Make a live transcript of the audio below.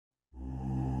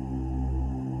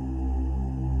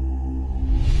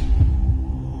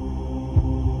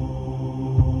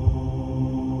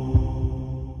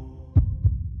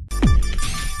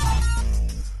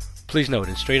Please note,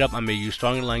 in Straight Up, I may use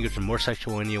stronger language and more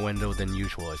sexual innuendo than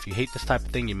usual. If you hate this type of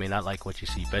thing, you may not like what you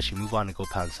see. Best you move on and go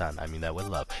pound sand. I mean that with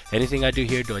love. Anything I do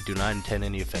here, I do not intend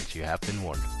any offense. You have been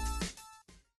warned.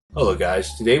 Hello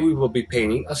guys, today we will be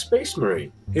painting a Space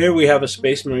Marine. Here we have a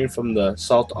Space Marine from the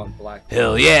Salt on Black.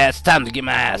 Hell yeah, it's time to get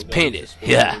my ass painted.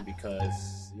 Yeah.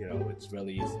 Because, you know, it's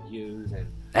really easy to use and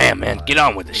damn man, get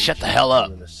on with it. Shut the hell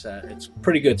up. It's a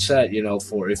pretty good set, you know,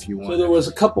 for if you want. So there was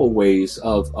a couple ways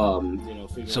of, you know,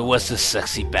 so what's this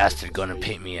sexy bastard gonna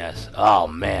paint me as? Oh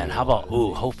man, how about,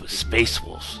 Hope of Space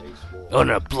Wolves. Oh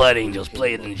no, Blood Angels,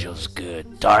 Blade Angels,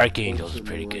 good. Dark Angels is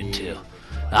pretty good too.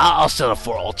 I'll settle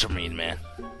for Ultramarine, man.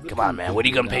 Come on, man. What are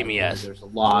you gonna pay me as? There's a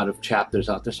lot of chapters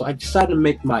out there, so I decided to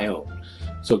make my own.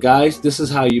 So, guys, this is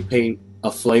how you paint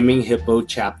a Flaming Hippo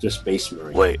chapter Space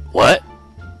Marine. Wait, what?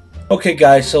 Okay,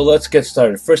 guys, so let's get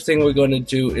started. First thing we're going to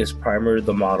do is primer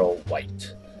the model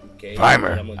white. Okay,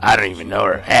 primer? I don't even know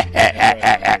her.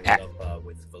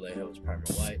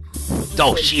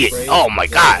 Oh shit! Oh my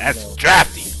god, that's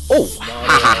drafty. Oh,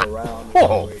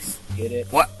 oh.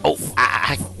 What? Oh,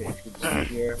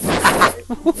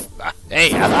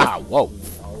 hey, whoa,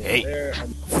 hey.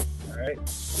 Alright.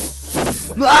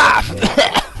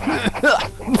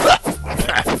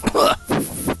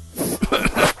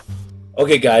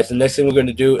 Okay, guys, the next thing we're going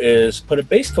to do is put a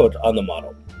base coat on the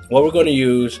model. What we're going to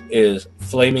use is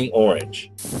Flaming Orange.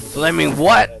 Flaming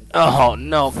what? Oh,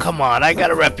 no, come on. I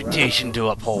got a reputation to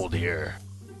uphold here.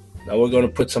 Now we're going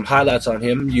to put some highlights on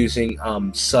him using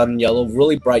sun yellow,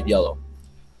 really bright yellow.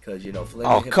 Because, you know,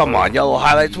 oh, come on, yellow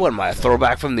highlights? What am I, a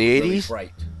throwback from the 80s?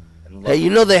 Really hey,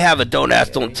 you know they have a don't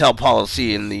ask, don't tell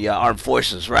policy in the armed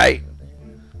forces, right?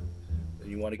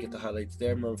 You want to get the highlights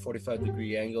there. Remember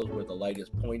 45-degree angles where the light is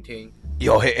pointing.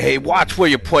 Yo, hey, watch where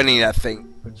you're pointing that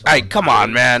thing. Hey, come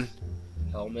on, man.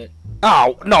 Helmet.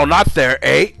 Oh, no, not there.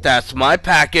 Hey, that's my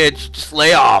package. Just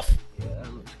lay off. Yeah.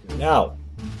 Now,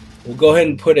 we'll go ahead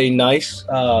and put a nice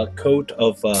coat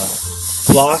of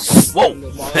gloss. Whoa.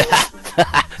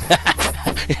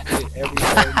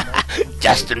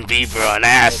 Justin Bieber on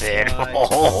acid.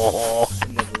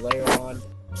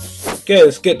 Okay,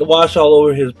 let's get the wash all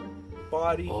over his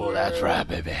body. Oh, here. That's right,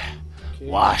 baby. Okay,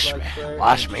 wash me.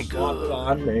 Wash me good.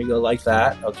 On. There you go, like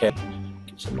that. Okay.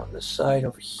 Get some on the side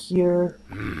over here.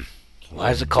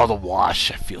 Why is it called a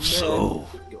wash? I feel so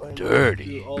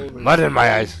dirty. Mud in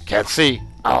my eyes. Can't see.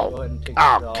 Oh,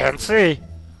 can't see.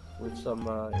 With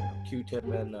some Q-tip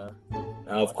and now,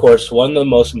 of course, one of the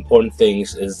most important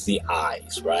things is the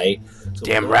eyes, right? So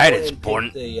damn right it's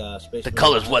important. The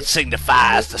color's what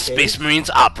signifies the Space Marine's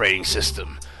operating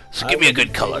system. So give me a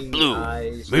good color. Blue.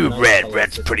 Maybe red.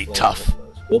 Red's pretty tough.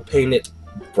 We'll paint it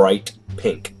bright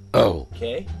pink. Oh.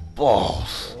 Okay?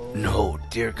 Balls. No,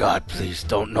 dear God, please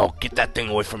don't. No, get that thing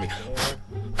away from me.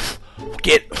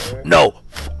 No,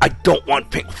 I don't want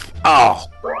pink. Oh.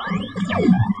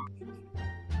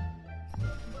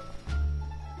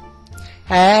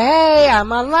 Hey,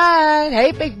 I'm online.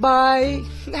 Hey, big boy.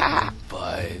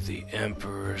 By the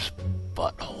Emperor's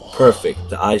butthole. Perfect.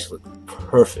 The eyes look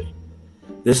perfect.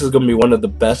 This is going to be one of the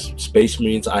best Space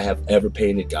Marines I have ever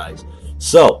painted, guys.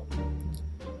 So,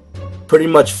 pretty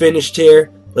much finished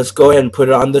here. Let's go ahead and put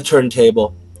it on the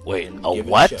turntable. Wait, a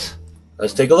what?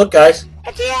 Let's take a look, guys.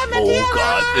 Oh,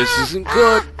 God, this isn't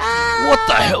good. What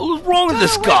the hell is wrong with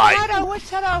this guy?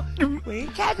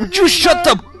 Just shut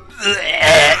the...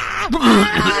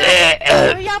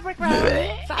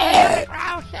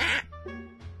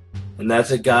 And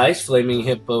that's it, guys. Flaming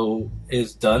Hippo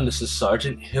is done. This is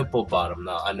Sergeant Hippo Bottom.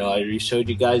 Now, I know I already showed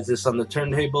you guys this on the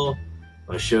turntable. I'm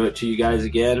going to show it to you guys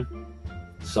again.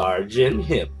 Sergeant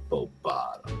Hippo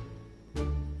Bottom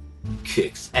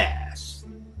kicks ass.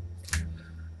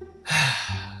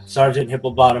 Sergeant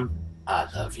Hippo Bottom, I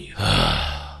love you.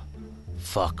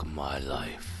 Fuck my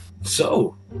life.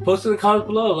 So, post in the comments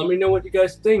below. Let me know what you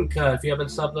guys think. If you haven't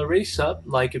subbed already, sub,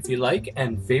 like if you like,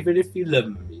 and favorite if you love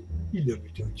me. You love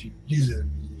me, don't you? You love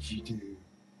me if you do.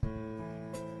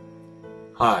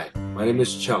 Hi, my name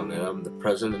is Chung, and I'm the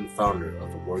president and founder of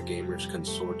the Wargamers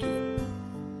Consortium.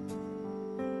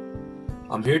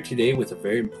 I'm here today with a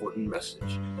very important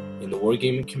message. In the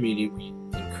wargaming community, we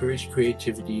encourage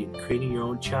creativity in creating your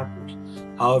own chapters.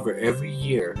 However, every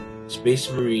year,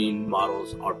 Space Marine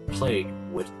models are plagued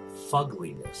with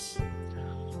fugliness.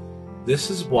 This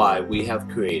is why we have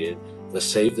created the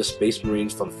Save the Space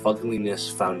Marines from Fugliness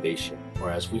Foundation,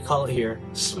 or as we call it here,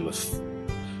 S.S.M.F.F.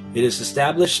 It is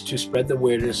established to spread the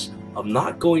awareness of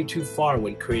not going too far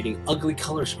when creating ugly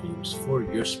color schemes for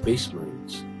your Space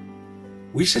Marines.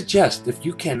 We suggest if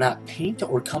you cannot paint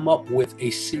or come up with a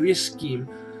serious scheme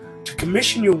to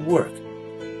commission your work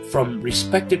from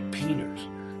respected painters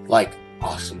like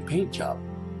awesome paint job.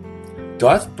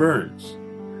 Darth Burns,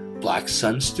 Black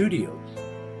Sun Studios,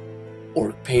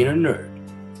 Orc Painter Nerd,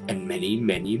 and many,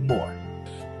 many more.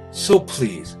 So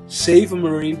please, save a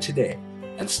Marine today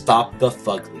and stop the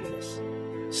fugliness.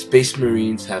 Space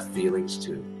Marines have feelings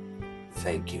too.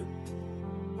 Thank you.